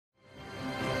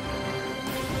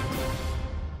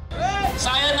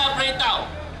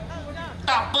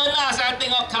pernah saya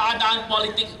tengok keadaan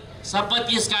politik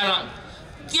seperti sekarang.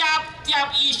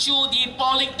 Tiap-tiap isu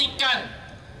dipolitikkan,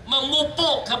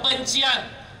 memupuk kebencian,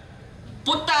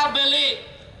 putar belit,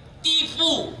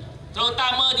 tipu,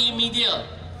 terutama di media.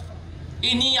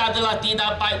 Ini adalah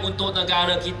tidak baik untuk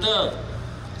negara kita.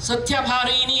 Setiap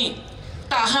hari ini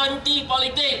tak henti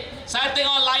politik. Saya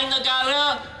tengok lain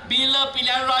negara, bila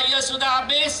pilihan raya sudah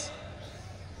habis,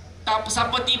 tak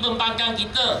seperti pembangkang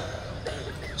kita,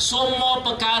 semua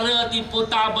perkara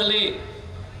diputar belit.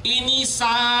 Ini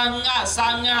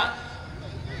sangat-sangat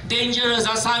dangerous,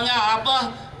 sangat apa,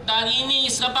 dan ini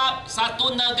sebab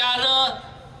satu negara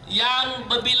yang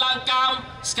berbangkang.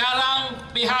 Sekarang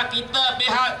pihak kita,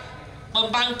 pihak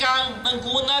pembangkang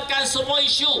menggunakan semua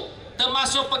isu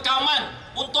termasuk pekaman.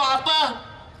 Untuk apa?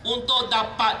 Untuk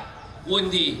dapat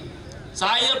undi.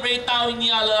 Saya beritahu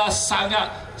ini adalah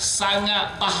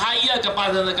sangat-sangat bahaya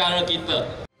kepada negara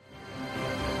kita.